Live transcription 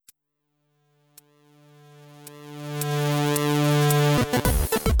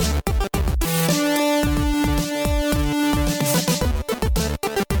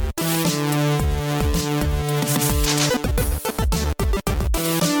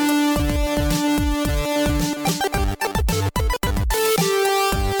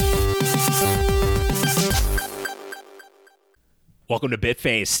Welcome to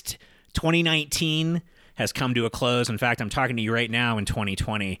Bitfaced. 2019 has come to a close. In fact, I'm talking to you right now in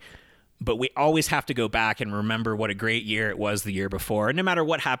 2020. But we always have to go back and remember what a great year it was the year before. And no matter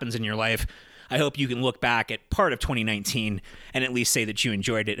what happens in your life, I hope you can look back at part of 2019 and at least say that you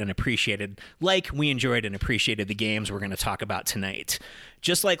enjoyed it and appreciated, like we enjoyed and appreciated the games we're going to talk about tonight.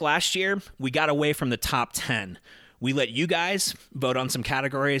 Just like last year, we got away from the top 10. We let you guys vote on some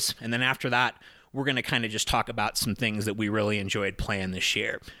categories, and then after that, we're going to kind of just talk about some things that we really enjoyed playing this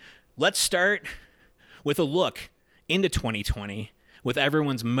year. Let's start with a look into 2020 with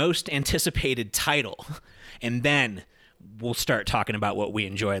everyone's most anticipated title, and then we'll start talking about what we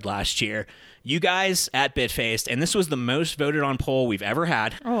enjoyed last year. You guys at Bitfaced, and this was the most voted on poll we've ever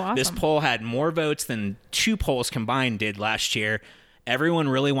had. Oh, awesome. This poll had more votes than 2 polls combined did last year. Everyone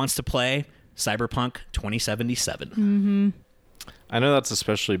really wants to play Cyberpunk 2077. Mm-hmm. I know that's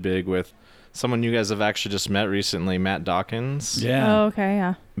especially big with someone you guys have actually just met recently, Matt Dawkins. Yeah. Oh, okay,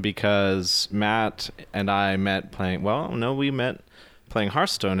 yeah. Because Matt and I met playing, we met playing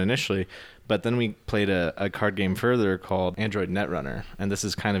Hearthstone initially, but then we played a card game further called Android Netrunner, and this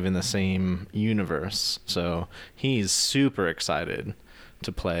is kind of in the same universe. So he's super excited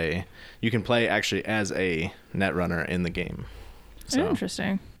to play. You can play actually as a Netrunner in the game. So.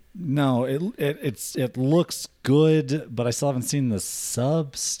 Interesting. No, it looks good, but I still haven't seen the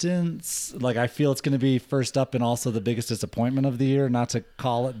substance. Like, I feel it's going to be first up and also the biggest disappointment of the year. Not to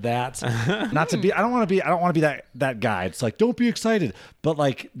call it that, not to be. I don't want to be that guy. It's like, don't be excited. But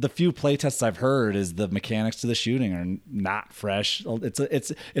like the few playtests I've heard is the mechanics to the shooting are not fresh.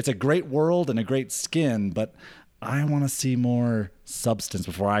 It's a great world and a great skin, but I want to see more substance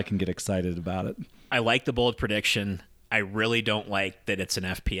before I can get excited about it. I like the bold prediction. I really don't like that it's an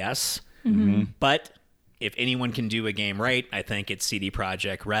FPS. Mm-hmm. But if anyone can do a game right, I think it's CD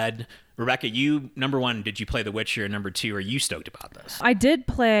Projekt Red. Rebecca, you, number one, did you play The Witcher? Number two, are you stoked about this? I did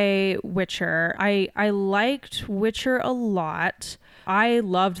play Witcher. I liked Witcher a lot. I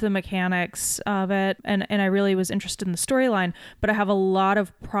loved the mechanics of it, and I really was interested in the storyline, but I have a lot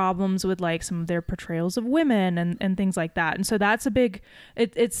of problems with like some of their portrayals of women and things like that. And so that's a big,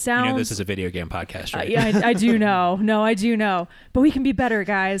 it sounds... You know this is a video game podcast, right? Yeah, I do know. No, I do know. But we can be better,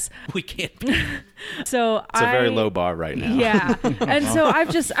 guys. We can't be. So it's a very low bar right now. Yeah. And so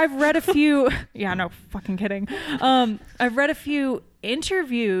I've read a few, yeah, no fucking kidding. I've read a few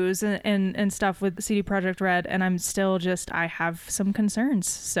interviews and stuff with CD Projekt Red, and I'm still I have some concerns.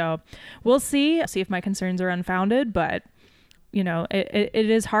 So we'll see if my concerns are unfounded, but you know, it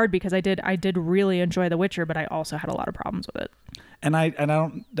is hard because I did really enjoy The Witcher, but I also had a lot of problems with it. And I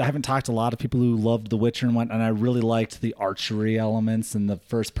haven't talked to a lot of people who loved The Witcher and I really liked the archery elements and the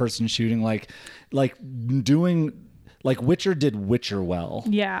first person shooting, like Witcher did Witcher well.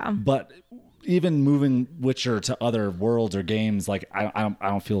 Yeah. But even moving Witcher to other worlds or games, like I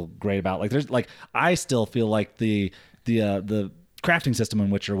don't feel great about. Like there's like I still feel like the crafting system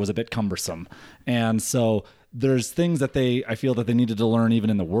in Witcher was a bit cumbersome, and so there's things that I feel that they needed to learn even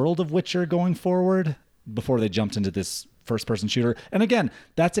in the world of Witcher going forward before they jumped into this first person shooter. And again,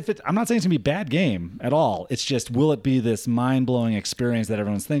 I'm not saying it's gonna be a bad game at all. It's just, will it be this mind blowing experience that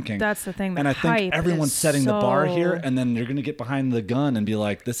everyone's thinking? That's the thing. And I think everyone's setting the bar here, and then you're gonna get behind the gun and be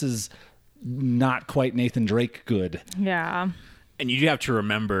like, this is not quite Nathan Drake good. Yeah. And you do have to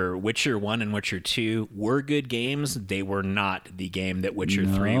remember, Witcher 1 and Witcher 2 were good games. They were not the game that Witcher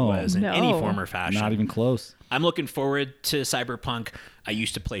 3 was in any form or fashion. Not even close. I'm looking forward to Cyberpunk. I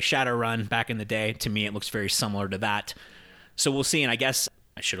used to play Shadowrun back in the day. To me, it looks very similar to that. So we'll see. And I guess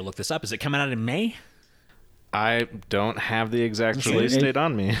I should have looked this up. Is it coming out in May? I don't have the exact release date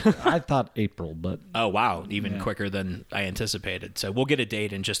on me. I thought April, but... Oh, wow. Even quicker than I anticipated. So we'll get a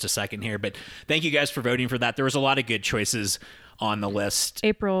date in just a second here. But thank you guys for voting for that. There was a lot of good choices on the list.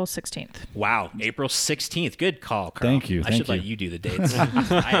 April 16th. Wow. April 16th. Good call, Carl. Thank you. I should let you do the dates.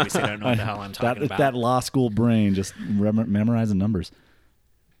 I obviously don't know what the hell I'm talking about. That law school brain, just memorizing numbers.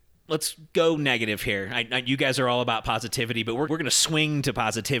 Let's go negative here. You guys are all about positivity, but we're going to swing to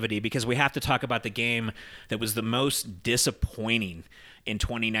positivity because we have to talk about the game that was the most disappointing in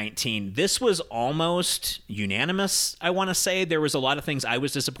 2019. This was almost unanimous, I want to say. There was a lot of things I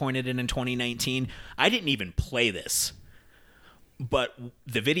was disappointed in 2019. I didn't even play this, but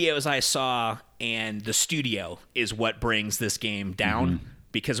the videos I saw and the studio is what brings this game down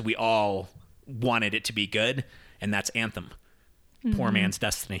because we all wanted it to be good, and that's Anthem. Poor man's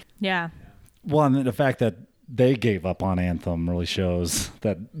Destiny. Yeah. Well, and the fact that they gave up on Anthem really shows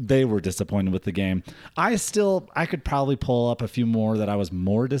that they were disappointed with the game. I could probably pull up a few more that I was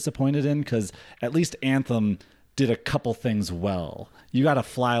more disappointed in, because at least Anthem did a couple things well. You got to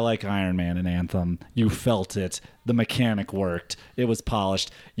fly like Iron Man in Anthem. You felt it. The mechanic worked. It was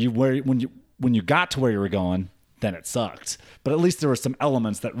polished. When you got to where you were going, then it sucked. But at least there were some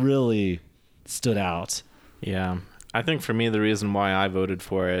elements that really stood out. Yeah. I think for me, the reason why I voted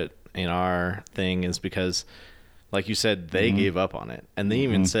for it in our thing is because, like you said, they gave up on it. And they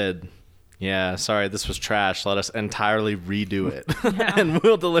even said, yeah, sorry, this was trash. Let us entirely redo it. And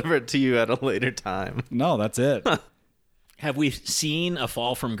we'll deliver it to you at a later time. No, that's it. Have we seen a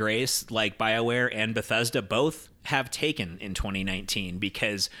fall from grace like BioWare and Bethesda both have taken in 2019?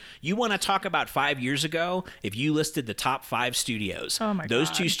 Because you want to talk about 5 years ago, if you listed the top 5 studios, those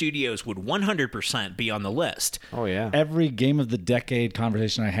God. 2 studios would 100% be on the list. Oh, yeah. Every game of the decade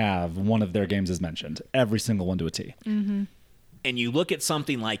conversation I have, one of their games is mentioned. Every single one to a T. Mm-hmm. And you look at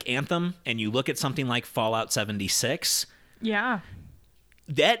something like Anthem and you look at something like Fallout 76, Yeah.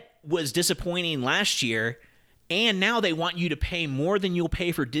 that was disappointing last year. And now they want you to pay more than you'll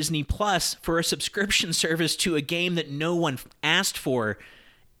pay for Disney Plus for a subscription service to a game that no one asked for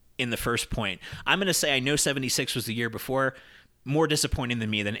in the first point. I'm going to say I know 76 was the year before. More disappointing than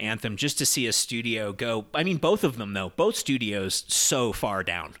me than Anthem, just to see a studio go. I mean, both of them, though. Both studios so far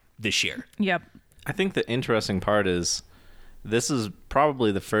down this year. Yep. I think the interesting part is this is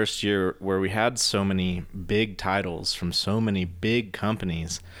probably the first year where we had so many big titles from so many big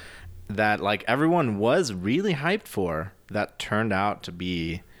companies that like everyone was really hyped for that turned out to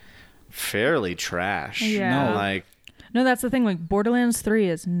be fairly trash. Yeah. No, like, No, that's the thing. Like Borderlands 3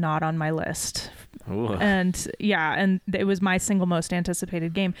 is not on my list. ooh. And yeah, and it was my single most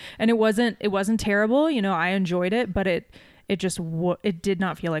anticipated game. And it wasn't terrible. You know, I enjoyed it, but it did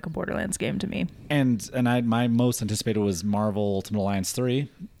not feel like a Borderlands game to me. And my most anticipated was Marvel Ultimate Alliance 3.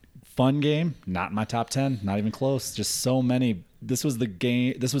 Fun game, not in my top 10, not even close. Just so many. This was the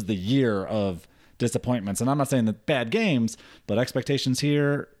year of disappointments. And I'm not saying that bad games, but expectations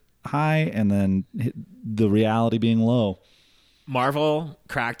here high and then the reality being low. Marvel,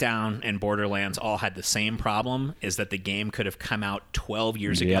 Crackdown, and Borderlands all had the same problem, is that the game could have come out 12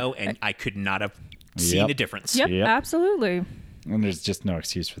 years ago, and I could not have seen a difference. Yep, Yep. absolutely. And there's just no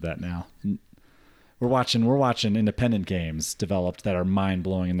excuse for that now. We're watching independent games developed that are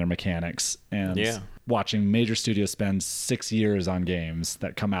mind-blowing in their mechanics, and watching major studios spend 6 years on games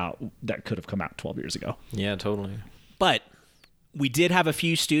that could have come out 12 years ago. Yeah, totally. But we did have a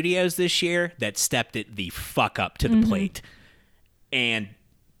few studios this year that stepped it the fuck up to the plate. And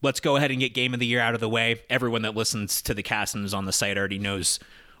let's go ahead and get Game of the Year out of the way. Everyone that listens to the cast and is on the site already knows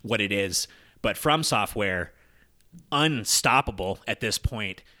what it is. But From Software, unstoppable at this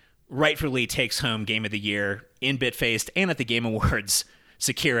point, rightfully takes home Game of the Year in Bitfaced and at the Game Awards.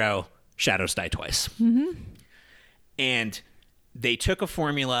 Sekiro, Shadows Die Twice. And they took a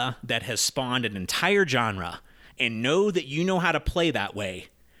formula that has spawned an entire genre and know that you know how to play that way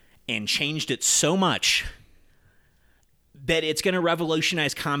and changed it so much that it's going to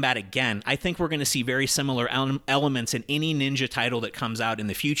revolutionize combat again. I think we're going to see very similar elements in any ninja title that comes out in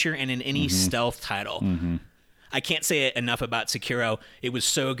the future and in any stealth title. I can't say it enough about Sekiro. It was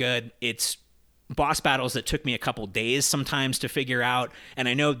so good. It's boss battles that took me a couple days sometimes to figure out, and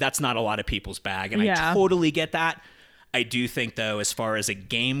I know that's not a lot of people's bag, and I totally get that. I do think, though, as far as a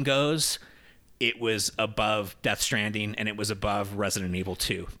game goes, it was above Death Stranding and it was above Resident Evil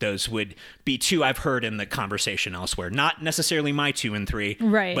 2. Those would be two I've heard in the conversation elsewhere. Not necessarily my 2 and 3,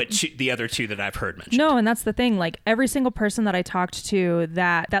 Right. but the other 2 that I've heard mentioned. No, and that's the thing. Like every single person that I talked to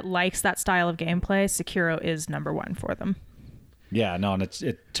that likes that style of gameplay, Sekiro is number 1 for them. Yeah, no, and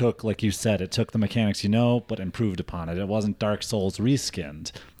it took, like you said, it took the mechanics but improved upon it. It wasn't Dark Souls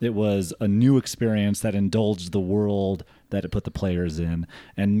reskinned. It was a new experience that indulged the world that it put the players in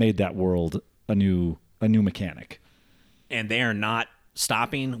and made that world a new mechanic. And they are not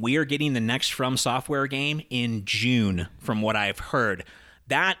stopping. We are getting the next From Software game in June, from what I've heard.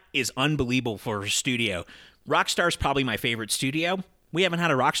 That is unbelievable for a studio. Rockstar's probably my favorite studio. We haven't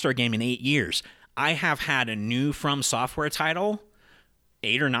had a Rockstar game in 8 years. I have had a new From Software title,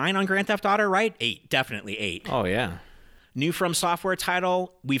 8 or 9 on Grand Theft Auto, right? 8, definitely 8. Oh, yeah. New From Software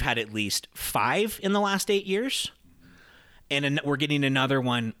title, we've had at least 5 in the last 8 years. And we're getting another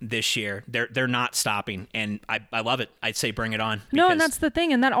one this year. They're not stopping, and I love it. I'd say bring it on. No, and that's the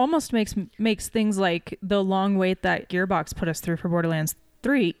thing, and that almost makes things like the long wait that Gearbox put us through for Borderlands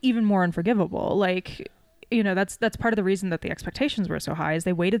 3 even more unforgivable. Like, you know, that's part of the reason that the expectations were so high is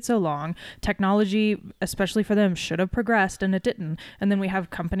they waited so long. Technology, especially for them, should have progressed, and it didn't. And then we have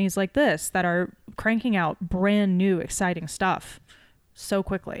companies like this that are cranking out brand new, exciting stuff so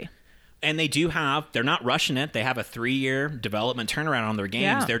quickly. And they're not rushing it. They have a 3-year development turnaround on their games.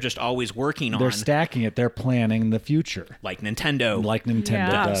 Yeah. They're just always working They're on, stacking it. They're planning the future, like Nintendo. like Nintendo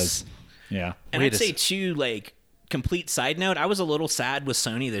Yeah. does. Yeah. And Wait I'd a say too, like, complete side note, I was a little sad with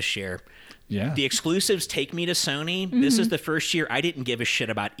Sony this year. Yeah. The exclusives take me to Sony. This is the first year I didn't give a shit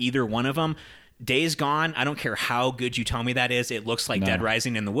about either one of them. Days Gone, I don't care how good you tell me that is. It looks like No. Dead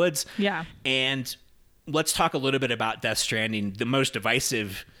Rising in the Woods. Yeah. And let's talk a little bit about Death Stranding, the most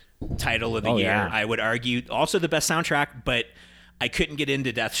divisive title of the Oh, year, yeah. I would argue. Also the best soundtrack, but I couldn't get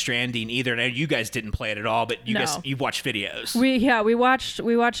into Death Stranding either. And you guys didn't play it at all, but you've watched videos.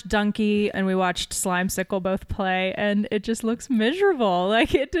 We watched Donkey and we watched Slimesicle both play, and it just looks miserable.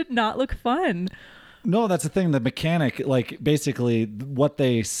 Like, it did not look fun. No, that's the thing. The mechanic, like, basically what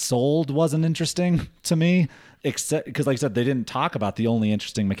they sold wasn't interesting to me, except because, like I said, they didn't talk about the only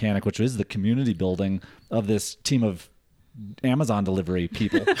interesting mechanic, which is the community building of this team of Amazon delivery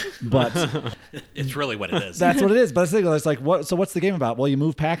people. But It's really what it is. that's what it is. But it's like, what? So what's the game about? Well, you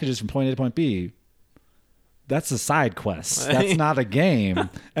move packages from point A to point B. That's a side quest. That's not a game.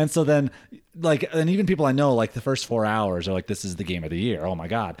 And so then, like, and even people I know, like, the first 4 hours are like, this is the game of the year. Oh my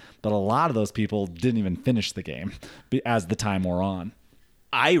God. But a lot of those people didn't even finish the game as the time wore on.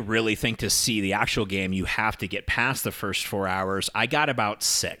 I really think to see the actual game, you have to get past the first 4 hours. I got about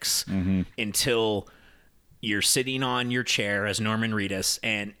 6 until you're sitting on your chair as Norman Reedus,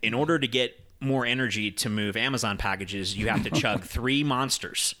 and in order to get more energy to move Amazon packages, you have to chug 3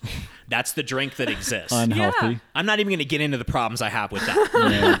 monsters. That's the drink that exists. Unhealthy. Yeah. I'm not even going to get into the problems I have with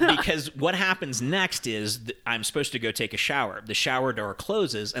that. Because what happens next is I'm supposed to go take a shower. The shower door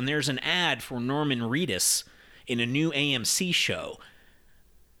closes, and there's an ad for Norman Reedus in a new AMC show.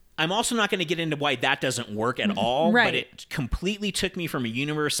 I'm also not going to get into why that doesn't work at all, Right. but it completely took me from a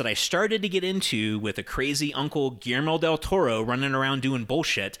universe that I started to get into with a crazy Uncle Guillermo del Toro running around doing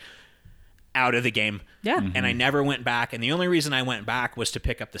bullshit out of the game. Yeah. And I never went back. And the only reason I went back was to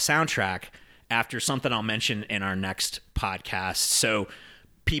pick up the soundtrack after something I'll mention in our next podcast. So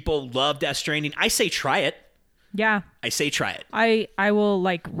people love Death Stranding. I say try it. Yeah. I say try it. I will,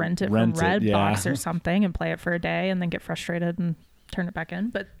 like, rent it Rent from it, Redbox yeah. or something and play it for a day and then get frustrated and turn it back in.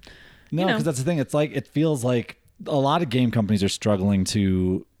 But No, you know. because that's the thing. It's like, it feels like a lot of game companies are struggling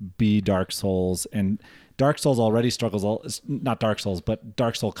to be Dark Souls, and Dark Souls already struggles, not Dark Souls, but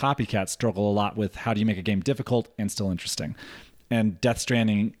Dark Soul copycats struggle a lot with how do you make a game difficult and still interesting. And Death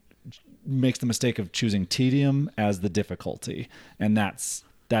Stranding makes the mistake of choosing tedium as the difficulty, and that's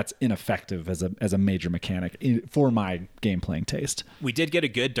ineffective as a major mechanic for my game playing taste. We did get a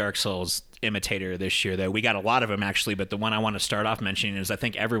good Dark Souls imitator this year, though. We got a lot of them, actually, but the one I want to start off mentioning is I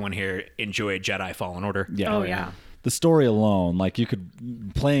think everyone here enjoyed Jedi Fallen Order. Yeah. Oh, yeah. The story alone, like, you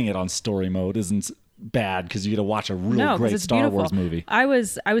could playing it on story mode isn't bad because you get to watch a real 'cause great it's Star beautiful. Wars movie. I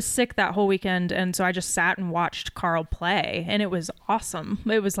was sick that whole weekend, and so I just sat and watched Carl play, and it was awesome.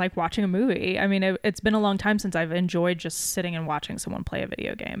 It was like watching a movie. I mean, it's been a long time since I've enjoyed just sitting and watching someone play a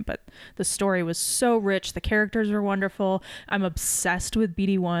video game, but the story was so rich. The characters were wonderful. I'm obsessed with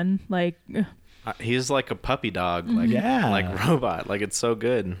BD1. Like, He's like a puppy dog, like Yeah. like robot. Like, it's so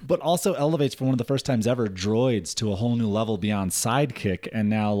good. But also elevates for one of the first times ever droids to a whole new level beyond sidekick and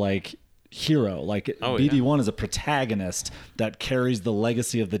now, like, hero. Like, Oh, BD1 is a protagonist that carries the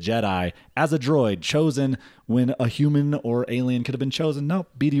legacy of the Jedi as a droid chosen when a human or alien could have been chosen. No,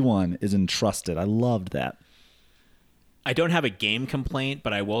 BD1 is entrusted. I loved that. I don't have a game complaint,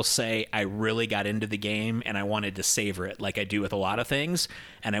 but I will say I really got into the game and I wanted to savor it like I do with a lot of things.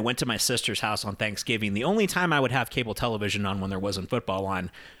 And I went to my sister's house on Thanksgiving, the only time I would have cable television on when there wasn't football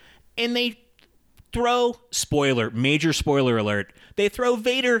on. And they throw, major spoiler alert, they throw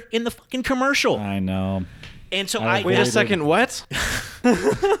Vader in the fucking commercial. I know. And so I I... Wait a second, what?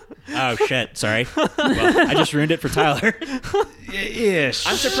 Oh, shit. Sorry. Well, I just ruined it for Tyler. Ish.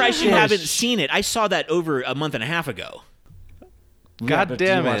 I'm surprised you haven't seen it. I saw that over a month and a half ago. God but do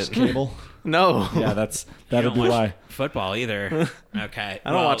damn you it. watch cable? No. Yeah, You that'll don't be watch why. football either. Okay.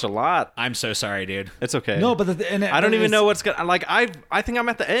 I don't watch a lot. I'm so sorry, dude. It's okay. No, but I don't even know what's going. Like, I think I'm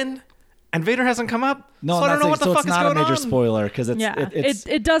at the end, and Vader hasn't come up. No, so I don't know what the so fuck it's is not going a major on. spoiler because it's yeah, it's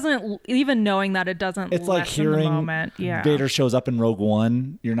it doesn't, even knowing that, it doesn't it's like lessen the hearing moment. Yeah. Vader shows up in Rogue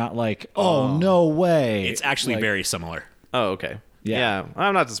One. You're not like, oh no way. It's actually Like, very similar. Oh, okay. Yeah. Yeah,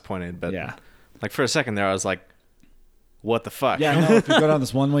 I'm not disappointed, but Yeah. like for a second there, I was like, "What the fuck?" Yeah, no, if you go down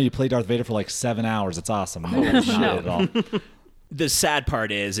this one way, you play Darth Vader for like 7 hours. It's awesome. No, it's not at all. The sad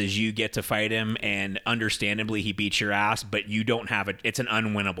part is you get to fight him, and understandably he beats your ass, but you don't have it. It's an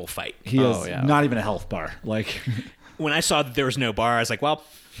unwinnable fight. He has Oh, yeah. not even a health bar. Like, When I saw that there was no bar, I was like, well,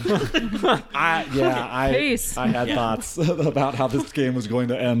 Peace. I had thoughts about how this game was going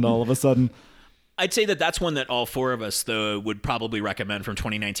to end all of a sudden. I'd say that that's one that all four of us, though, would probably recommend from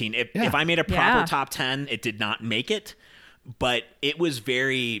 2019. If I made a proper Yeah. top 10, it did not make it, but it was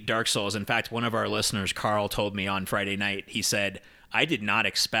very Dark Souls. In fact, one of our listeners, Carl, told me on Friday night, he said, I did not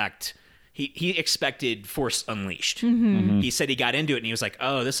expect... He expected Force Unleashed. He said he got into it and he was like,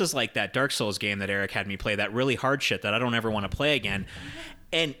 oh, this is like that Dark Souls game that Eric had me play, that really hard shit that I don't ever want to play again.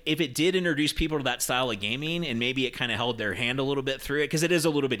 And if it did introduce people to that style of gaming and maybe it kind of held their hand a little bit through it, because it is a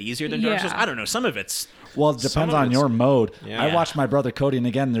little bit easier than Dark Yeah. Souls. I don't know. Some of it's... Well, it depends on your mode. Yeah. I watched my brother Cody, and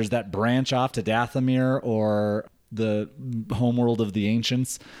again, there's that branch off to Dathomir or the homeworld of the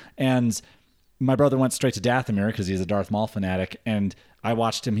ancients. And my brother went straight to Dathomir because he's a Darth Maul fanatic. And I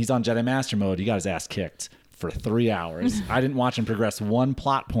watched him. He's on Jedi Master mode. He got his ass kicked for 3 hours. I didn't watch him progress one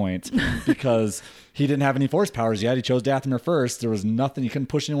plot point because he didn't have any force powers yet. He chose Dathomir first. There was nothing. He couldn't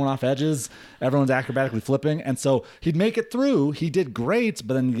push anyone off edges. Everyone's acrobatically flipping. And so he'd make it through. He did great,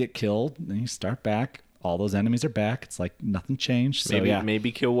 but then you get killed. Then you start back. All those enemies are back. It's like nothing changed. So,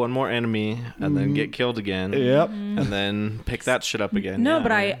 Maybe kill one more enemy and then get killed again. Yep. And then pick that shit up again. No, Yeah.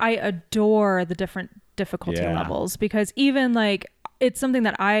 but I adore the different difficulty Yeah. levels, because even like it's something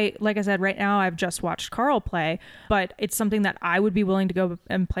that like I said, right now I've just watched Carl play, but it's something that I would be willing to go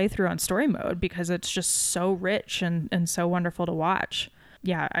and play through on story mode because it's just so rich and so wonderful to watch.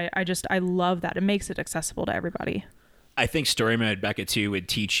 Yeah, I love that. It makes it accessible to everybody. I think story mode, Becca, too, would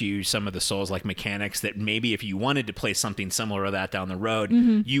teach you some of the Souls-like mechanics that maybe if you wanted to play something similar to that down the road,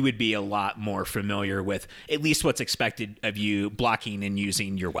 you would be a lot more familiar with at least what's expected of you blocking and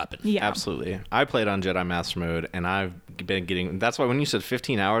using your weapon. Yeah. Absolutely. I played on Jedi Master mode, and I've been getting... That's why when you said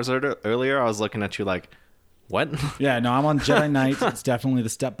 15 hours earlier, I was looking at you like, what? Yeah, no, I'm on Jedi Knight. It's definitely the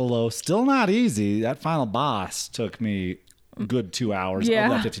step below. Still not easy. That final boss took me a good 2 hours of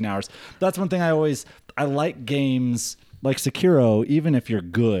that 15 hours. That's one thing I like games like Sekiro, even if you're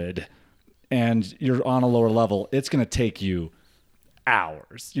good and you're on a lower level, it's going to take you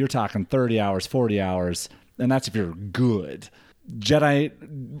hours. You're talking 30 hours, 40 hours, and that's if you're good. Jedi,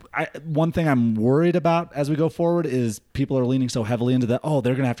 one thing I'm worried about as we go forward is people are leaning so heavily into that, they're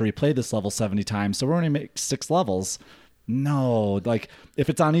going to have to replay this level 70 times, so we're going to make 6 levels. No, like if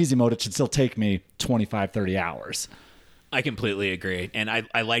it's on easy mode, it should still take me 25, 30 hours. I completely agree. And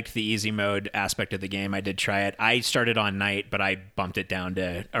I liked the easy mode aspect of the game. I did try it. I started on Knight, but I bumped it down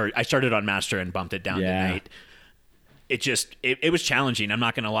to... Or I started on Master and bumped it down to Knight. It was challenging, I'm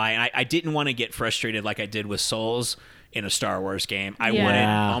not going to lie. And I didn't want to get frustrated like I did with Souls in a Star Wars game. I wanted,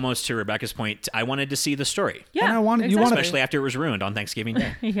 almost to Rebecca's point, I wanted to see the story. Yeah, And you want Especially after it was ruined on Thanksgiving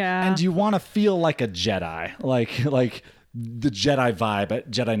Day. Yeah. And you want to feel like a Jedi, like the Jedi vibe at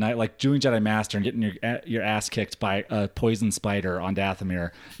Jedi Knight, like doing Jedi Master and getting your ass kicked by a poison spider on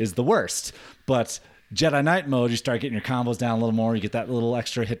Dathomir is the worst. But Jedi Knight mode, you start getting your combos down a little more. You get that little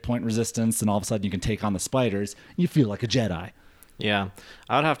extra hit point resistance, and all of a sudden you can take on the spiders. You feel like a Jedi. Yeah.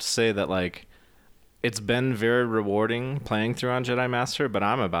 I would have to say that, like, it's been very rewarding playing through on Jedi Master, but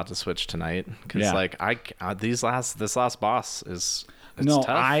I'm about to switch tonight because, this last boss is... It's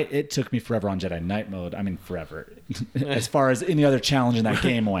tough. It took me forever on Jedi Knight mode. I mean, forever. As far as any other challenge in that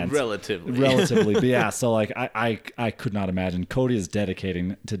game went. Relatively. But yeah, so like I could not imagine. Cody is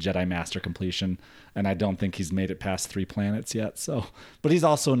dedicating to Jedi Master completion, and I don't think he's made it past 3 planets yet. So, but he's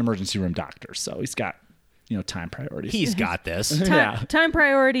also an emergency room doctor, so he's got, time priorities. He's got this. Time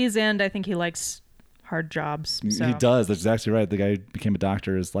priorities, and I think he likes hard jobs. So. He does. That's exactly right. The guy who became a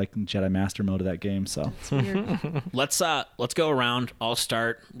doctor is like Jedi Master mode of that game. So It's weird. Let's go around. I'll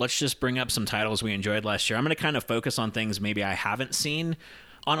start. Let's just bring up some titles we enjoyed last year. I'm going to kind of focus on things maybe I haven't seen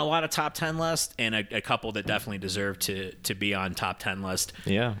on a lot of top 10 lists, and a couple that definitely deserve to be on top 10 list.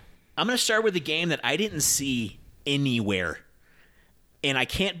 Yeah. I'm going to start with a game that I didn't see anywhere. And I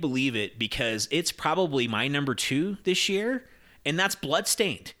can't believe it because it's probably my number 2 this year, and that's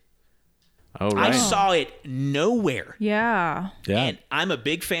Bloodstained. Oh, right. I saw it nowhere. Yeah. And I'm a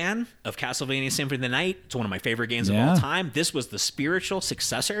big fan of Castlevania Symphony of the Night. It's one of my favorite games of all time. This was the spiritual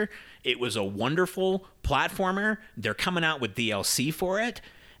successor. It was a wonderful platformer. They're coming out with DLC for it.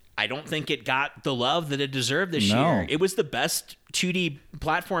 I don't think it got the love that it deserved this year. It was the best 2D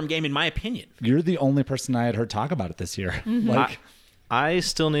platform game in my opinion. You're the only person I had heard talk about it this year. Like, I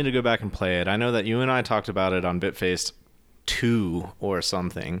still need to go back and play it. I know that you and I talked about it on Bitfaced 2 or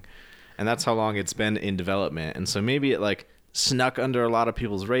something. And that's how long it's been in development. And so maybe it like snuck under a lot of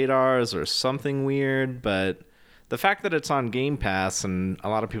people's radars or something weird. But the fact that it's on Game Pass and a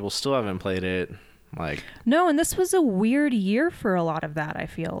lot of people still haven't played it, Like, No, and this was a weird year for a lot of that, I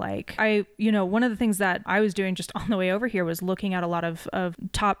feel like. One of the things that I was doing just on the way over here was looking at a lot of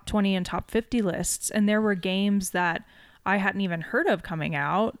top 20 and top 50 lists, and there were games that I hadn't even heard of coming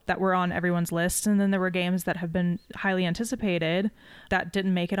out that were on everyone's list, and then there were games that have been highly anticipated that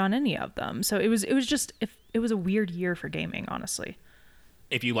didn't make it on any of them. So it was a weird year for gaming, honestly.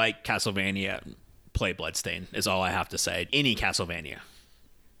 If you like Castlevania, play Bloodstain is all I have to say. Any Castlevania.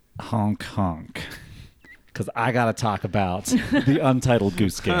 Honk honk. Because I got to talk about the Untitled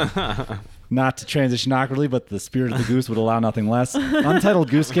Goose Game. Not to transition awkwardly, but the spirit of the goose would allow nothing less. Untitled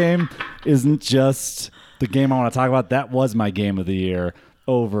Goose Game isn't just the game I want to talk about. That was my game of the year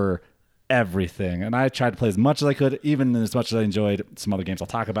over everything. And I tried to play as much as I could, even as much as I enjoyed some other games I'll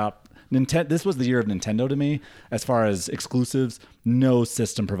talk about. This was the year of Nintendo to me as far as exclusives. No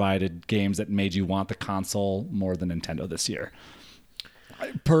system provided games that made you want the console more than Nintendo this year.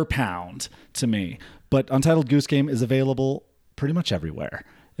 Per pound to me. But Untitled Goose Game is available pretty much everywhere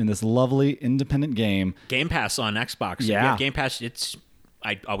in this lovely independent game. Game Pass on Xbox. Yeah. If you have Game Pass,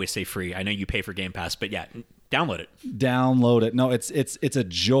 I always say free. I know you pay for Game Pass, but yeah, download it. Download it. No, it's a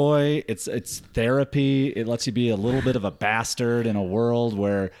joy. It's therapy. It lets you be a little bit of a bastard in a world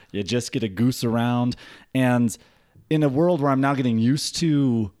where you just get a goose around. And in a world where I'm now getting used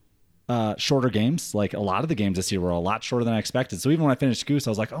to shorter games, like a lot of the games this year were a lot shorter than I expected. So even when I finished Goose, I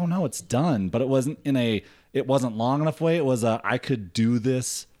was like, oh no, it's done. But it wasn't it wasn't long enough way. It was I could do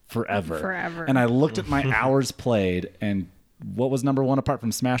this forever. And I looked at my hours played, and what was number one apart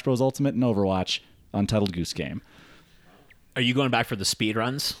from Smash Bros. Ultimate and Overwatch? Untitled Goose Game. Are you going back for the speed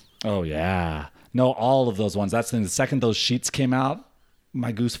runs? Oh yeah. No, all of those ones. That's the thing. The second those sheets came out,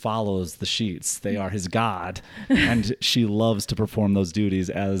 my goose follows the sheets. They are his god, and she loves to perform those duties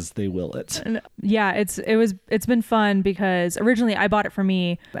as they will it. Yeah, it's been fun because originally I bought it for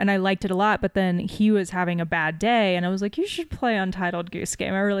me and I liked it a lot, but then he was having a bad day and I was like, you should play Untitled Goose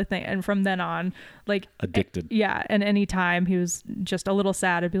Game. I really think, and from then on, like addicted. Yeah, and anytime he was just a little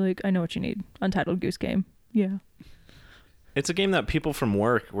sad, I'd be like, I know what you need. Untitled Goose Game. Yeah. It's a game that people from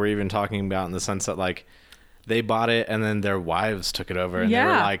work were even talking about in the sense that like they bought it and then their wives took it over and they were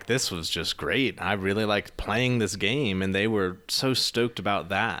like, this was just great. I really liked playing this game, and they were so stoked about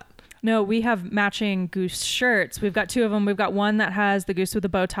that. No, we have matching goose shirts. We've got two of them. We've got one that has the goose with the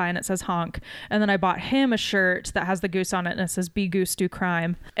bow tie and it says honk. And then I bought him a shirt that has the goose on it and it says be goose, do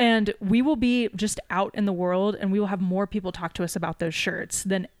crime. And we will be just out in the world and we will have more people talk to us about those shirts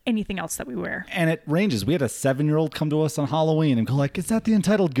than anything else that we wear. And it ranges. We had a 7-year-old come to us on Halloween and go like, is that the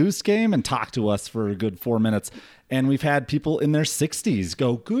Untitled Goose Game? And talk to us for a good 4 minutes. And we've had people in their 60s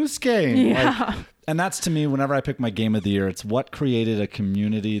go, Goose Game. Yeah. And that's, to me, whenever I pick my game of the year, it's what created a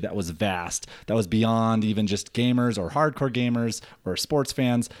community that was vast, that was beyond even just gamers or hardcore gamers or sports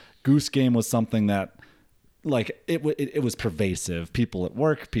fans. Goose Game was something that, like, it was pervasive. People at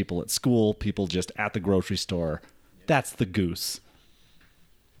work, people at school, people just at the grocery store. That's the Goose.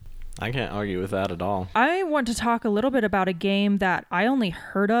 I can't argue with that at all. I want to talk a little bit about a game that I only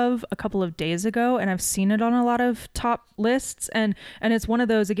heard of a couple of days ago, and I've seen it on a lot of top lists. And it's one of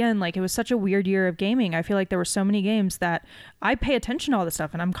those, again, like it was such a weird year of gaming. I feel like there were so many games that I pay attention to all this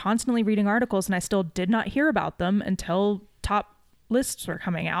stuff, and I'm constantly reading articles, and I still did not hear about them until top lists were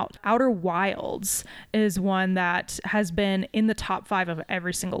coming out. Outer Wilds is one that has been in the top 5 of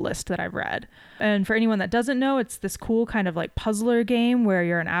every single list that I've read. And for anyone that doesn't know, it's this cool kind of like puzzler game where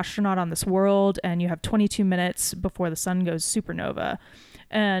you're an astronaut on this world and you have 22 minutes before the sun goes supernova.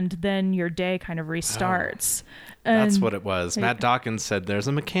 And then your day kind of restarts. That's what it was. Matt Dawkins said there's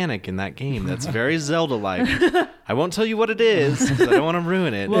a mechanic in that game that's very Zelda-like. I won't tell you what it is because I don't want to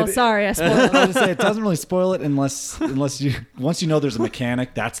ruin it. Well, sorry, I spoiled it. I was say it doesn't really spoil it unless you once you know there's a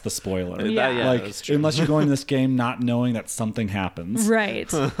mechanic, that's the spoiler. Yeah. Like that's true. unless you go into this game not knowing that something happens.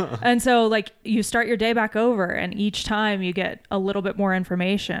 Right. And so like you start your day back over and each time you get a little bit more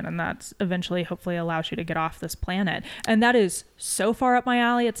information, and that's eventually hopefully allows you to get off this planet. And that is so far up my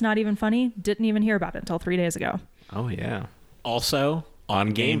alley, it's not even funny. Didn't even hear about it until 3 days ago. Oh, yeah. Also on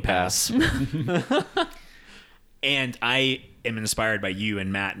Game Pass. And I am inspired by you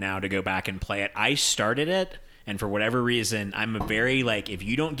and Matt now to go back and play it. I started it, and for whatever reason, I'm a very, like, if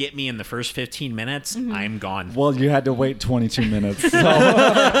you don't get me in the first 15 minutes, I'm gone. Well, you had to wait 22 minutes.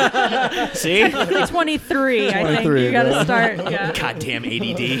 So. See? Technically 23, I think. 23, You got to yeah. start. Yeah. Goddamn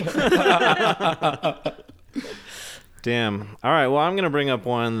ADD. Damn. All right, well, I'm going to bring up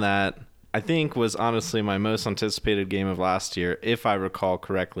one that I think was honestly my most anticipated game of last year, if I recall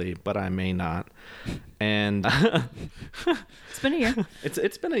correctly, but I may not. And It's been a year.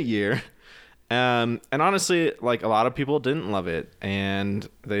 it's been a year. And honestly, like, a lot of people didn't love it, and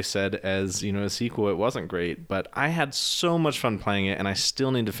they said as, a sequel, it wasn't great. But I had so much fun playing it, and I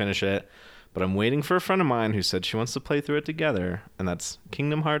still need to finish it. But I'm waiting for a friend of mine who said she wants to play through it together, and that's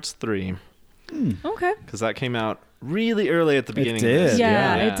Kingdom Hearts 3. Okay. Because that came out really early at the beginning. did. Of this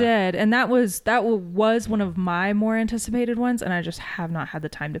Yeah, year. it did, and that was one of my more anticipated ones, and I just have not had the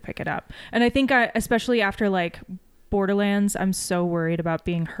time to pick it up. And I think especially after like Borderlands, I'm so worried about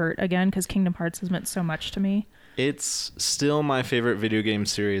being hurt again because Kingdom Hearts has meant so much to me. It's still my favorite video game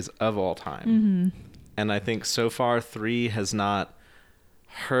series of all time. And I think so far 3 has not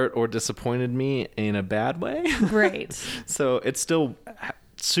hurt or disappointed me in a bad way. Great. So it's still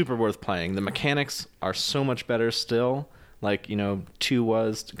super worth playing. The mechanics are so much better still, like 2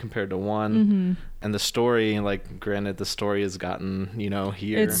 was compared to 1. And the story, like, granted, the story has gotten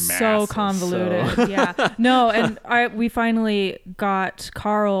here It's so convoluted. so- Yeah. No, and we finally got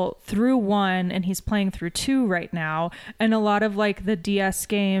Carl through 1, and he's playing through 2 right now. And a lot of like the DS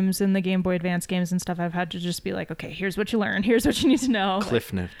games and the Game Boy Advance games and stuff, I've had to just be like, okay, here's what you learn, here's what you need to know.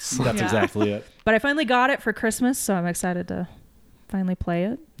 Cliff notes. That's Yeah. exactly it. But I finally got it for Christmas, so I'm excited to finally play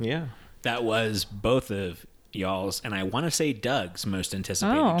it. Yeah. That was both of y'all's, and I want to say Doug's most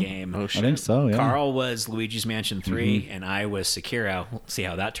anticipated Oh. game. Oh, I shit. think so. Yeah. Carl was Luigi's Mansion 3, and I was Sekiro. We'll see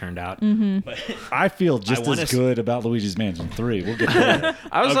how that turned out. Mm-hmm. I feel just wanna as good about Luigi's Mansion 3. We'll get to that.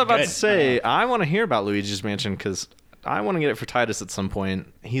 I was Oh, about good. to say, I want to hear about Luigi's Mansion because I want to get it for Titus at some point.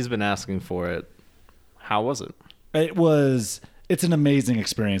 He's been asking for it. How was it? It's an amazing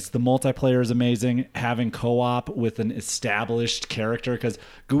experience. The multiplayer is amazing. Having co-op with an established character, because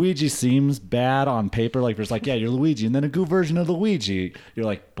Luigi seems bad on paper. Like, there's like, yeah, you're Luigi, and then a Goo version of Luigi. You're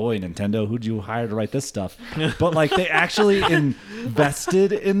like, boy, Nintendo, who'd you hire to write this stuff? But like, they actually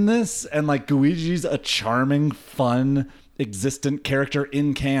invested in this, and like, Luigi's a charming, fun, existent character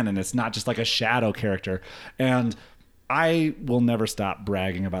in canon. It's not just like a shadow character. And I will never stop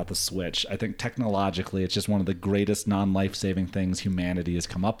bragging about the Switch. I think technologically, it's just one of the greatest non-life-saving things humanity has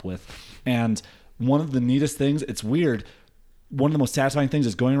come up with. And one of the neatest things, it's weird, one of the most satisfying things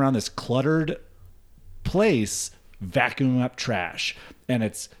is going around this cluttered place, vacuuming up trash. And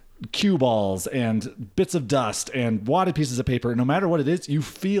it's cue balls and bits of dust and wadded pieces of paper. No matter what it is, you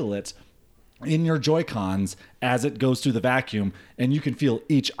feel it in your Joy-Cons as it goes through the vacuum, and you can feel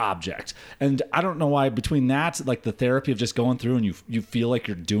each object. And I don't know why, between that, like the therapy of just going through and you feel like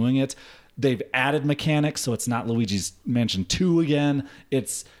you're doing it, they've added mechanics, so it's not Luigi's Mansion 2 again.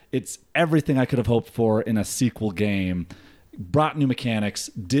 It's everything I could have hoped for in a sequel game. Brought new mechanics,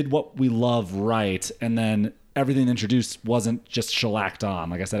 did what we love right, and then everything introduced wasn't just shellacked on.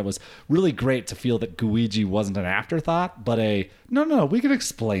 Like I said, it was really great to feel that Luigi wasn't an afterthought, but no, we can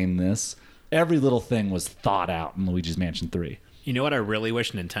explain this. Every little thing was thought out in Luigi's Mansion 3. You know what I really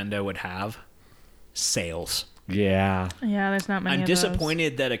wish Nintendo would have? Sales. Yeah. Yeah, there's not many I'm of those.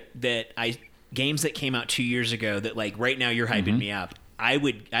 disappointed that games that came out 2 years ago that, like, right now you're hyping me up. I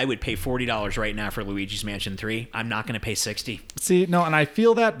would pay $40 right now for Luigi's Mansion 3. I'm not going to pay $60. See, no, and I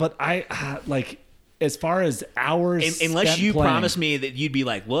feel that, but I like, as far as hours Unless spent you playing, promise me that you'd be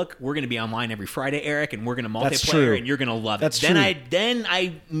like, look, we're going to be online every Friday, Eric, and we're going to That's true. multiplayer, and you're going to love That's it. Then true. then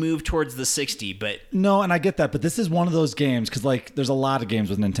I move towards the 60. But No, and I get that, but this is one of those games, because like there's a lot of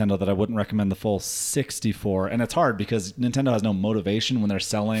games with Nintendo that I wouldn't recommend the full 60 for, and it's hard because Nintendo has no motivation when they're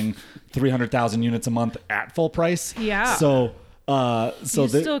selling 300,000 units a month at full price. Yeah. So You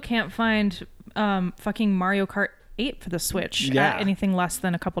they- still can't find fucking Mario Kart 8 for the Switch Yeah. at anything less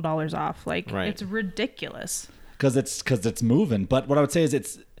than a couple dollars off. Like, Right. it's ridiculous. because it's moving. But what I would say is,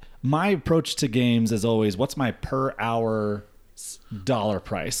 it's my approach to games is always, what's my per hour dollar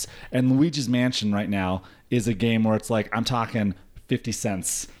price? And Luigi's Mansion right now is a game where it's like, I'm talking 50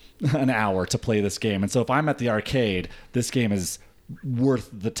 cents an hour to play this game. And so if I'm at the arcade, this game is worth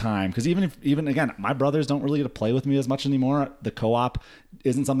the time, because even again, my brothers don't really get to play with me as much anymore. The co-op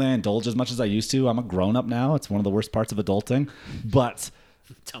isn't something I indulge as much as I used to. I'm a grown-up now. It's one of the worst parts of adulting. But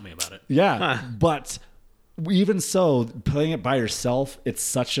tell me about it. yeah, but even so, playing it by yourself,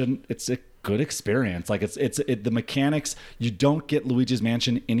 it's a good experience. Like the mechanics, you don't get Luigi's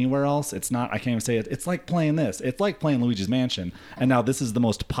Mansion anywhere else. It's not, I can't even say it. It's like playing this. It's like playing Luigi's Mansion, and now this is the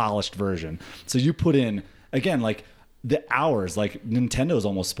most polished version. So you put in, again, like the hours, like Nintendo's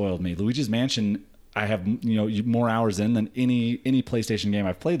almost spoiled me. Luigi's Mansion, I have more hours in than any PlayStation game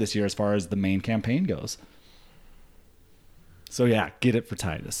I've played this year as far as the main campaign goes. So yeah, get it for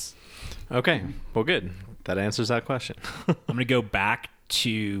Titus. Okay. Well, good. That answers that question. I'm going to go back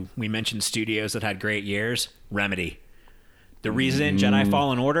to, we mentioned studios that had great years. Remedy. The reason Jedi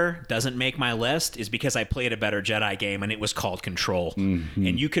Fallen Order doesn't make my list is because I played a better Jedi game, and it was called Control.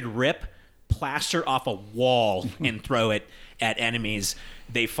 And you could rip plaster off a wall and throw it at enemies.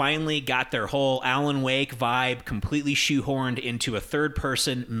 They finally got their whole Alan Wake vibe completely shoehorned into a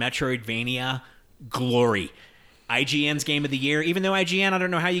third-person Metroidvania glory. IGN's Game of the Year, even though IGN, I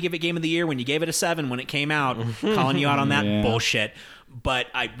don't know how you give it Game of the Year when you gave it a 7 when it came out, calling you out on that bullshit. But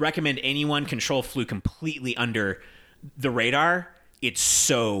I recommend anyone. Control flew completely under the radar. It's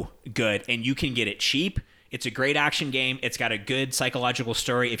so good, and you can get it cheap. It's a great action game. It's got a good psychological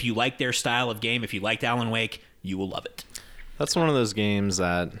story. If you like their style of game, if you liked Alan Wake, you will love it. That's one of those games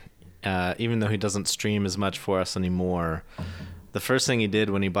that, even though he doesn't stream as much for us anymore, the first thing he did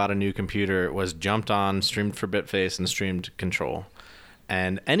when he bought a new computer was jumped on, streamed for Bitface, and streamed Control.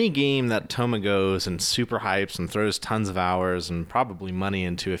 And any game that Toma goes and super hypes and throws tons of hours and probably money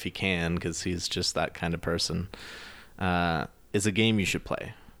into if he can, because he's just that kind of person, is a game you should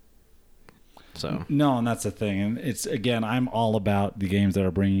play. So No, and that's the thing. And it's, again, I'm all about the games that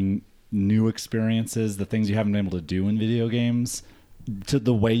are bringing new experiences, the things you haven't been able to do in video games, to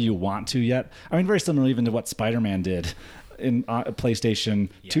the way you want to yet. I mean, very similar even to what Spider-Man did in PlayStation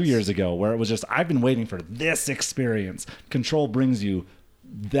 2 years ago, where it was just, I've been waiting for this experience. Control brings you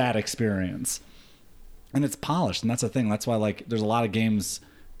that experience, and it's polished, and that's the thing. That's why, like, there's a lot of games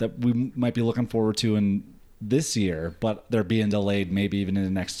that we might be looking forward to in this year, but they're being delayed maybe even into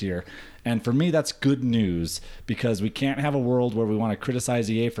next year. And for me, that's good news, because we can't have a world where we want to criticize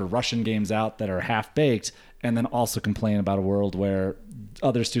EA for rushing games out that are half-baked and then also complain about a world where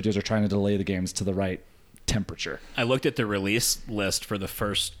other studios are trying to delay the games to the right temperature. I looked at the release list for the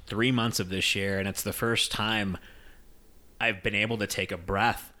first 3 months of this year, and it's the first time I've been able to take a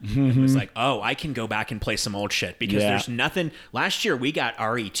breath. It was like, oh, I can go back and play some old shit, because there's nothing. Last year we got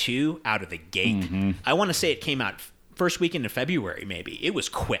RE2 out of the gate. I want to say it came out first weekend of February, maybe. It was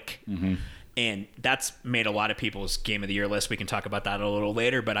quick. And that's made a lot of people's Game of the Year list. We can talk about that a little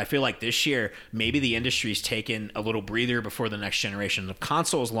later, but I feel like this year maybe the industry's taken a little breather before the next generation of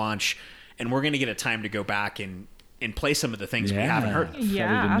consoles launch, and we're going to get a time to go back and play some of the things we haven't heard.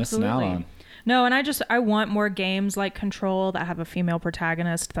 Yeah, absolutely. No, and I want more games like Control that have a female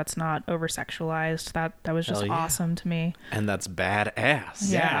protagonist that's not over sexualized. That was just awesome to me. And that's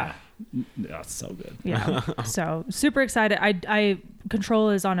badass. Yeah. That's so good. Yeah. So super excited. I Control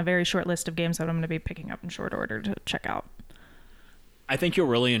is on a very short list of games that I'm going to be picking up in short order to check out. I think you'll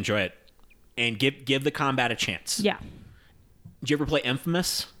really enjoy it, and give the combat a chance. Yeah. Did you ever play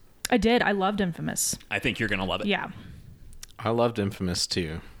Infamous? I did. I loved Infamous. I think you're going to love it. Yeah. I loved Infamous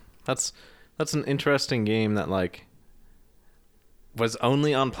too. That's an interesting game that, like, was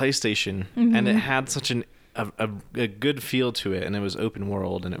only on PlayStation, and it had such a good feel to it, and it was open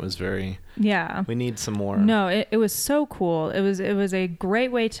world, and it was very... Yeah. We need some more. No, it was so cool. It was a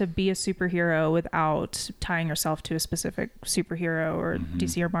great way to be a superhero without tying yourself to a specific superhero or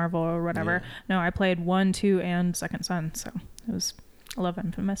DC or Marvel or whatever. No, I played 1, 2, and Second Son, so I love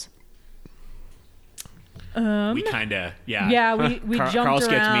Infamous. We kind of, we jumped Carl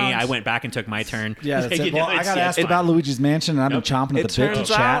skipped around. me. I went back and took my turn. Yeah, that's it. You know, Well, I got asked about Luigi's Mansion, and I've been chomping at the bit to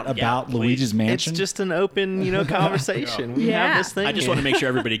chat about Luigi's Mansion. It's just an open, conversation. We have this thing. I just want to make sure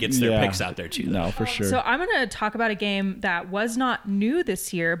everybody gets their picks out there too. No, for sure. So I'm going to talk about a game that was not new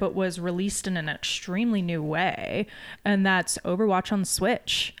this year, but was released in an extremely new way, and that's Overwatch on the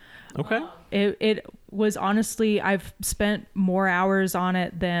Switch. Okay. It was honestly, I've spent more hours on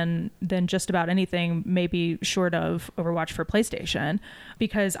it than just about anything, maybe short of Overwatch for PlayStation,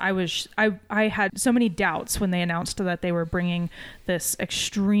 because I had so many doubts when they announced that they were bringing this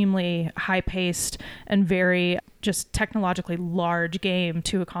extremely high-paced and very just technologically large game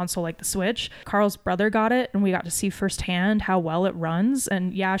to a console like the Switch. Carl's brother got it, and we got to see firsthand how well it runs.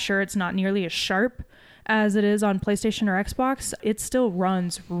 And yeah, sure, it's not nearly as sharp as it is on PlayStation or Xbox. It still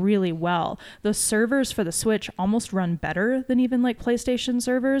runs really well. The servers for the Switch almost run better than even like PlayStation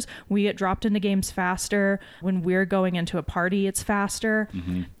servers. We get dropped into games faster. When we're going into a party, it's faster.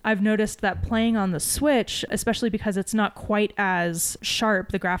 I've noticed that playing on the Switch, especially because it's not quite as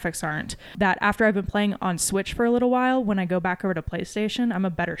sharp, the graphics aren't, that after I've been playing on Switch for a little while, when I go back over to PlayStation, I'm a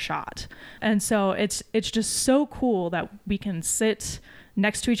better shot. And so it's just so cool that we can sit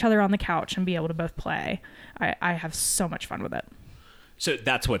next to each other on the couch and be able to both play. I have so much fun with it. So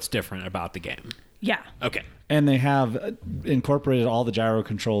that's what's different about the game. Yeah. Okay. And they have incorporated all the gyro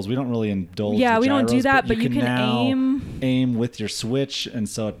controls. We don't really indulge. Yeah, the we don't gyros, do that, but you can now aim. Aim with your Switch, and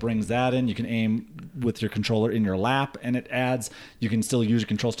so it brings that in. You can aim with your controller in your lap, and it adds. You can still use your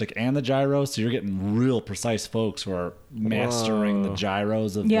control stick and the gyro, so you're getting real precise folks who are mastering the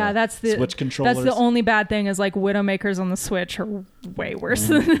gyros of that's the Switch controllers. That's the only bad thing is like Widowmakers on the Switch are way worse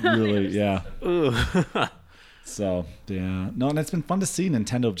than really, yeah. So yeah, no, and it's been fun to see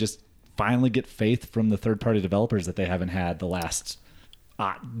Nintendo just finally get faith from the third-party developers that they haven't had the last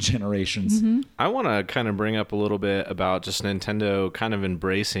generations. I want to kind of bring up a little bit about just Nintendo kind of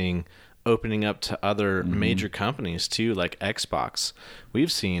embracing opening up to other major companies too, like Xbox.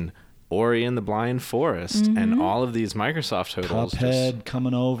 We've seen Ori and the Blind Forest and all of these Microsoft titles. Cuphead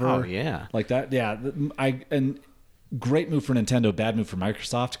coming over. Oh, yeah. Like that. Yeah. And great move for Nintendo, bad move for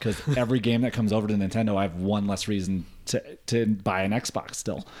Microsoft, because every game that comes over to Nintendo, I have one less reason to buy an Xbox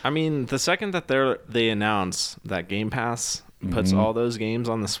still. I mean, the second that they announce that Game Pass puts all those games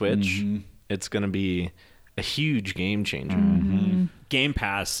on the Switch, it's going to be a huge game changer. Game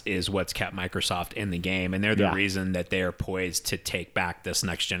Pass is what's kept Microsoft in the game, and they're the reason that they're poised to take back this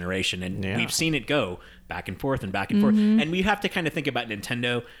next generation. And we've seen it go back and forth and back and forth. And we have to kind of think about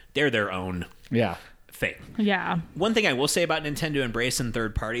Nintendo. They're their own thing. Yeah. One thing I will say about Nintendo embracing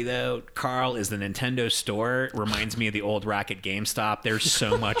third party, though, Carl, is the Nintendo store reminds me of the old racket GameStop. There's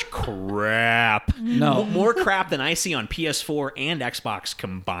so much crap. No. More crap than I see on PS4 and Xbox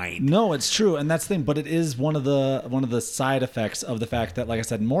combined. No, it's true, and that's the thing. But it is one of the side effects of the fact that, like I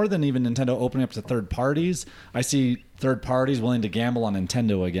said, more than even Nintendo opening up to third parties, I see third parties willing to gamble on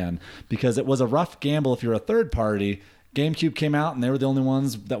Nintendo again, because it was a rough gamble if you're a third party. GameCube came out, and they were the only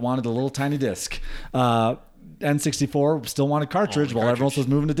ones that wanted a little tiny disc. N64 still wanted cartridge, while everyone else was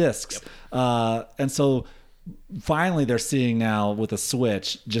moving to discs. And so finally they're seeing now with a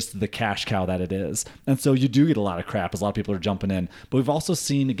Switch just the cash cow that it is. And so you do get a lot of crap as a lot of people are jumping in. But we've also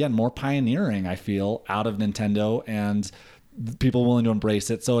seen, again, more pioneering, I feel, out of Nintendo and people willing to embrace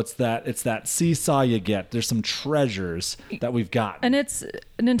it. So it's that seesaw you get. There's some treasures that we've got. And it's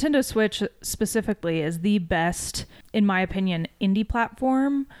Nintendo Switch specifically is the best, in my opinion,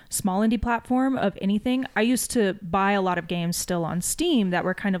 small indie platform of anything. I used to buy a lot of games still on Steam that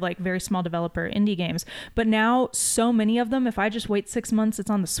were kind of like very small developer indie games. But now so many of them, if I just wait 6 months, it's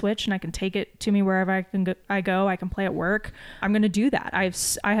on the Switch and I can take it to me wherever I go. I can play at work. I'm going to do that.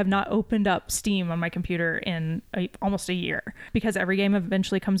 I have not opened up Steam on my computer in almost a year, because every game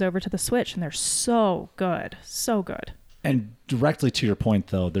eventually comes over to the Switch and they're so good. So good. And directly to your point,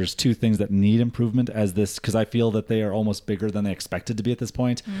 though, there's two things that need improvement as this, because I feel that they are almost bigger than they expected to be at this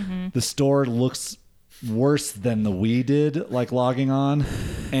point. The store looks worse than the Wii did, like logging on,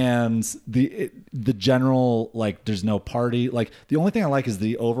 and the general, like, there's no party. Like, the only thing I like is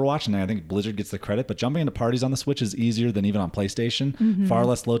the Overwatch, and I think Blizzard gets the credit, but jumping into parties on the Switch is easier than even on PlayStation. Far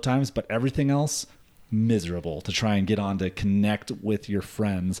less load times, but everything else miserable to try and get on to connect with your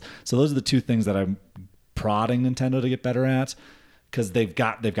friends. So those are the two things that I'm prodding Nintendo to get better at, because they've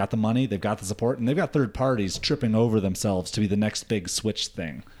got the money, they've got the support, and they've got third parties tripping over themselves to be the next big Switch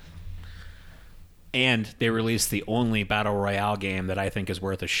thing. And they released the only Battle Royale game that I think is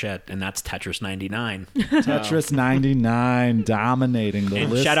worth a shit, and that's Tetris 99. Tetris 99 dominating the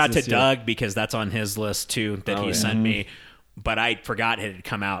and list. Shout out to this year. Doug, because that's on his list too that he sent me. But I forgot it had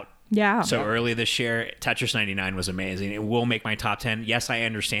come out so early this year. Tetris 99 was amazing. It will make my top 10. Yes, I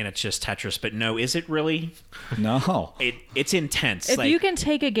understand it's just Tetris, but no, is it really? No. It's intense. If you can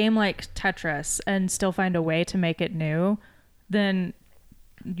take a game like Tetris and still find a way to make it new, then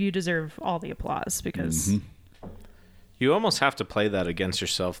you deserve all the applause, because You almost have to play that against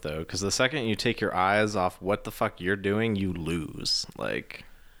yourself, though, because the second you take your eyes off what the fuck you're doing, you lose. Like,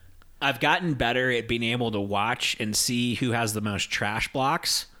 I've gotten better at being able to watch and see who has the most trash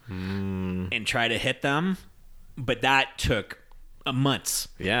blocks and try to hit them. But that took months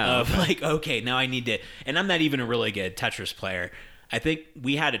of like, okay, now I need to, and I'm not even a really good Tetris player. I think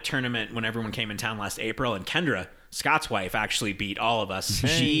we had a tournament when everyone came in town last April, and Kendra, Scott's wife, actually beat all of us.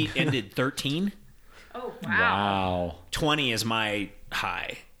 She ended 13. Oh, Wow. 20 is my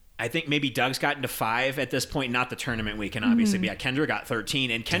high. I think maybe Doug's gotten to 5 at this point, not the tournament weekend, obviously. But yeah, Kendra got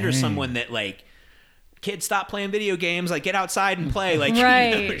 13, and Kendra's someone that, like, kids, stop playing video games, like, get outside and play. Like,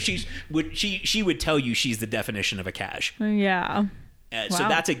 right. she would tell you she's the definition of a cash. Yeah. So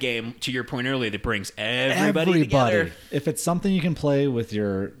that's a game, to your point earlier, that brings everybody together. If it's something you can play with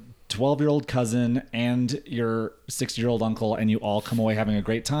your 12-year-old cousin and your 60-year-old uncle, and you all come away having a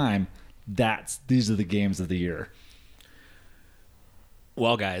great time, these are the games of the year.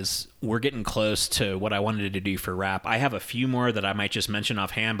 Well, guys, we're getting close to what I wanted to do for wrap. I have a few more that I might just mention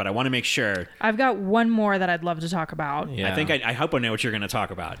offhand, but I want to make sure. I've got one more that I'd love to talk about. Yeah. I hope I know what you're going to talk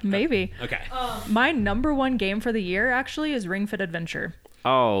about. Maybe. Okay. My number one game for the year actually is Ring Fit Adventure.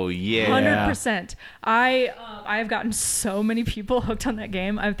 oh, yeah. 100%. I've gotten so many people hooked on that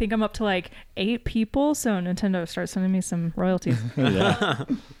game. I think I'm up to like 8 people. So Nintendo, start sending me some royalties.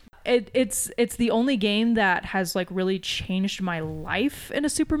 it's the only game that has like really changed my life in a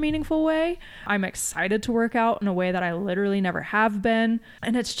super meaningful way. I'm excited to work out in a way that I literally never have been,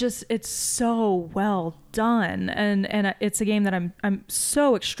 and it's so well done, and it's a game that I'm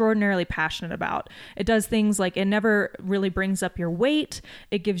so extraordinarily passionate about. It does things like it never really brings up your weight.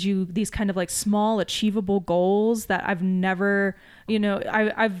 It gives you these kind of like small achievable goals that I've never,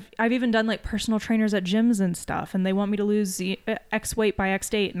 I've even done like personal trainers at gyms and stuff, and they want me to lose X weight by X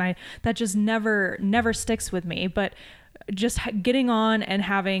date, and that just never sticks with me. But just getting on and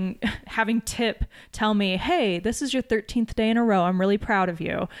having Tip tell me, hey, this is your 13th day in a row, I'm really proud of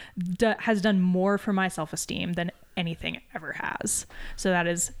you, has done more for my self-esteem than anything ever has. So that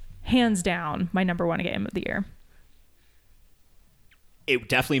is hands down my number one game of the year. It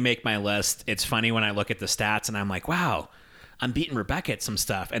definitely make my list. It's funny when I look at the stats and I'm like, wow, I'm beating Rebecca at some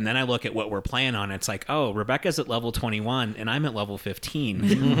stuff. And then I look at what we're playing on. It's like, oh, Rebecca's at level 21 and I'm at level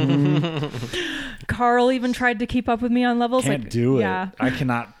 15. Carl even tried to keep up with me on levels. Can't do it. Yeah. I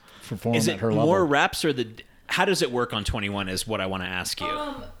cannot perform Is at it her level. more reps or how does it work on 21 is what I want to ask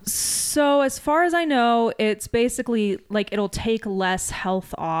you. So as far as I know, it's basically like it'll take less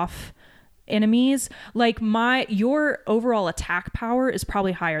health off enemies. Like your overall attack power is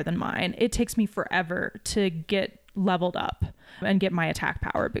probably higher than mine. It takes me forever to get leveled up and get my attack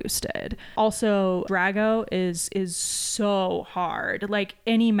power boosted. Also, Drago is so hard. Like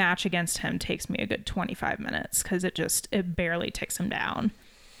any match against him takes me a good 25 minutes because it barely takes him down.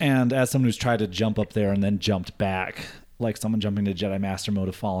 And as someone who's tried to jump up there and then jumped back, like someone jumping to Jedi Master mode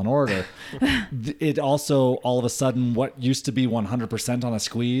of Fallen Order, it also all of a sudden what used to be 100% on a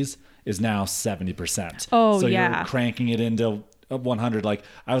squeeze is now 70%. Oh, so yeah. You're cranking it into 100. Like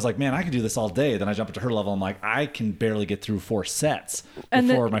I was like, man, I can do this all day. Then I jump into her level. I'm like, I can barely get through 4 sets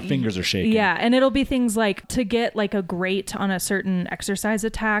before my fingers are shaking. Yeah, and it'll be things like to get like a great on a certain exercise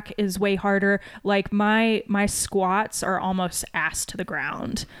attack is way harder. Like my squats are almost ass to the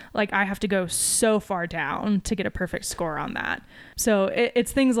ground. Like I have to go so far down to get a perfect score on that. So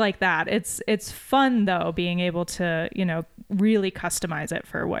it's things like that. It's fun though, being able to really customize it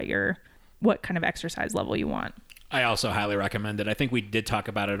for what kind of exercise level you want. I also highly recommend it. I think we did talk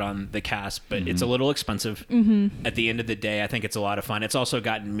about it on the cast, but it's a little expensive. At the end of the day, I think it's a lot of fun. It's also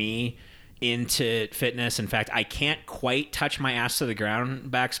gotten me into fitness. In fact, I can't quite touch my ass to the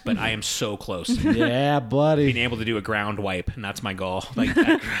ground, Bex, but I am so close. Yeah, buddy. Being able to do a ground wipe, and that's my goal. Like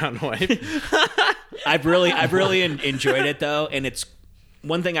Ground wipe. I've really enjoyed it though, and it's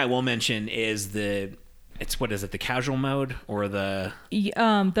one thing I will mention is the casual mode or the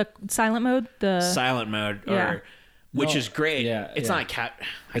silent mode, silent mode, or which is great. Yeah, it's not I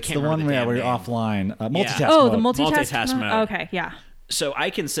it's can't the one remember where you're name. offline. Multitask mode. The multitask mode. Okay, yeah. So I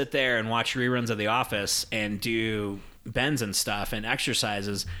can sit there and watch reruns of The Office and do bends and stuff and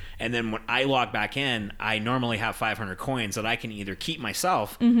exercises, and then when I log back in, I normally have 500 coins that I can either keep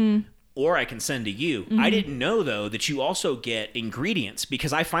myself or I can send to you. I didn't know though that you also get ingredients,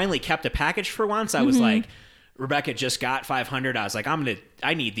 because I finally kept a package for once. I was like, Rebecca just got 500. I was like,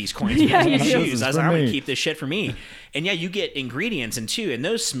 I need these coins for these shoes. I was like, I'm going to keep this shit for me. And yeah, you get ingredients and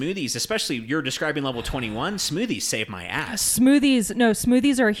those smoothies, especially you're describing level 21, smoothies save my ass.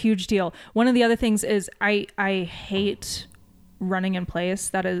 Smoothies are a huge deal. One of the other things is I hate running in place.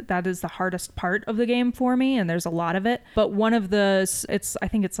 That is the hardest part of the game for me, and there's a lot of it. But one of I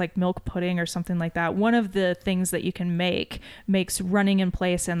think it's like milk pudding or something like that. One of the things that you can makes running in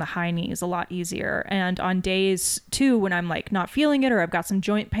place and the high knees a lot easier. And on days too, when I'm like not feeling it or I've got some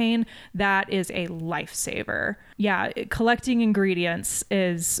joint pain, that is a lifesaver. Yeah, collecting ingredients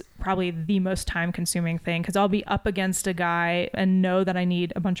is probably the most time consuming thing, because I'll be up against a guy and know that I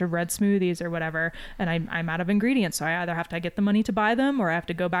need a bunch of red smoothies or whatever, and I'm out of ingredients, so I either have to get the money to buy them or I have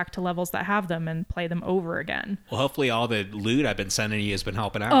to go back to levels that have them and play them over again. Well, hopefully all the loot I've been sending you has been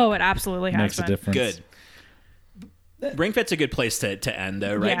helping out. Oh, it absolutely has Makes been. a difference. Good. Ring Fit's a good place to end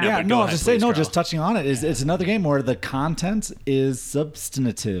though, right? Yeah. Just touching on it is it's another game where the content is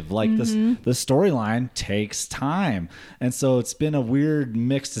substantive. Like the storyline takes time, and so it's been a weird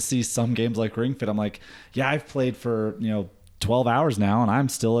mix to see some games like Ring Fit. I'm like, yeah, I've played for 12 hours now, and I'm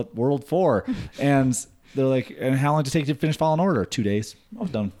still at World 4, and they're like, and how long did it take to finish Fallen Order? 2 days. I was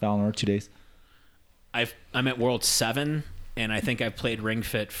done with Fallen Order 2 days. I'm at World 7, and I think I've played Ring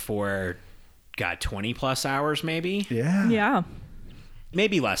Fit for 20 plus hours maybe. Yeah.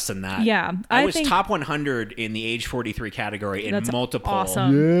 Maybe less than that. Yeah. I was top 100 in the age 43 category in multiple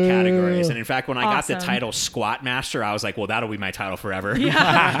awesome. categories. And in fact, when I got the title Squat Master, I was like, well, that'll be my title forever.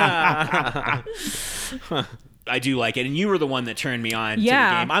 Yeah. I do like it, and you were the one that turned me on to the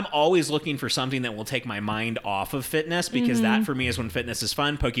game. I'm always looking for something that will take my mind off of fitness, because that for me is when fitness is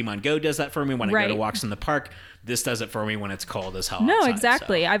fun. Pokemon Go does that for me when I go to walks in the park. This does it for me when it's cold as hell. No, outside,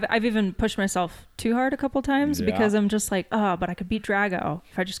 exactly. So. I've even pushed myself too hard a couple times because I'm just like, but I could beat Drago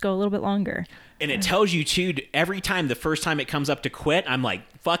if I just go a little bit longer. And it tells you too, every time, the first time it comes up to quit, I'm like,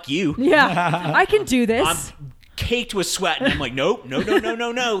 fuck you. Yeah, I can do this. I'm caked with sweat, and I'm like, nope, no.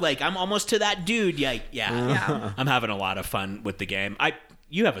 Like, I'm almost to that dude. Yeah. I'm having a lot of fun with the game.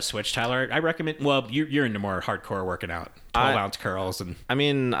 You have a Switch, Tyler. I recommend. Well, you're into more hardcore working out, 12-ounce curls, and I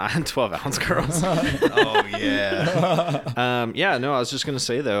mean, 12-ounce curls. oh yeah. No, I was just gonna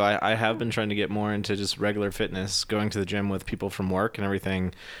say though, I have been trying to get more into just regular fitness, going to the gym with people from work and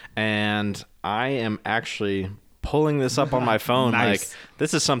everything, and I am actually pulling this up on my phone. Nice. Like,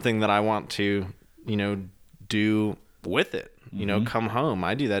 this is something that I want to, do with it. Come home.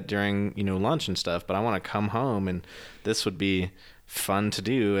 I do that during lunch and stuff, but I want to come home, and this would be fun to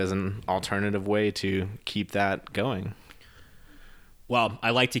do as an alternative way to keep that going. Well, I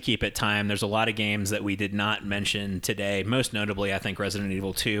like to keep it time. There's a lot of games that we did not mention today. Most notably, I think Resident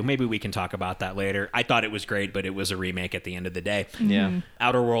Evil 2. Maybe we can talk about that later. I thought it was great, but it was a remake at the end of the day. Yeah.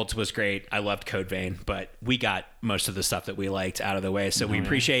 Outer Worlds was great. I loved Code Vein, but we got most of the stuff that we liked out of the way. So we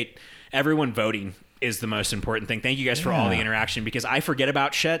appreciate everyone voting is the most important thing. Thank you guys for all the interaction, because I forget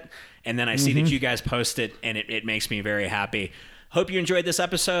about shit, and then I see that you guys post it, and it makes me very happy. Hope you enjoyed this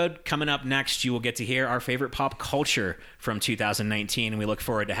episode. Coming up next, you will get to hear our favorite pop culture from 2019, and we look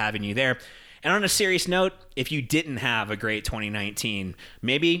forward to having you there. And on a serious note, if you didn't have a great 2019,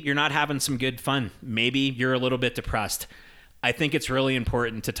 maybe you're not having some good fun. Maybe you're a little bit depressed. I think it's really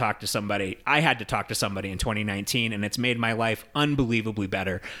important to talk to somebody. I had to talk to somebody in 2019, and it's made my life unbelievably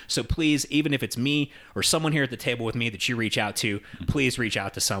better. So please, even if it's me or someone here at the table with me that you reach out to, please reach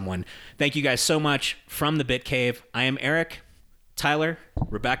out to someone. Thank you guys so much. From the Bit Cave, I am Eric, Tyler,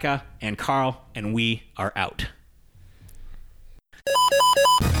 Rebecca, and Carl, and we are out.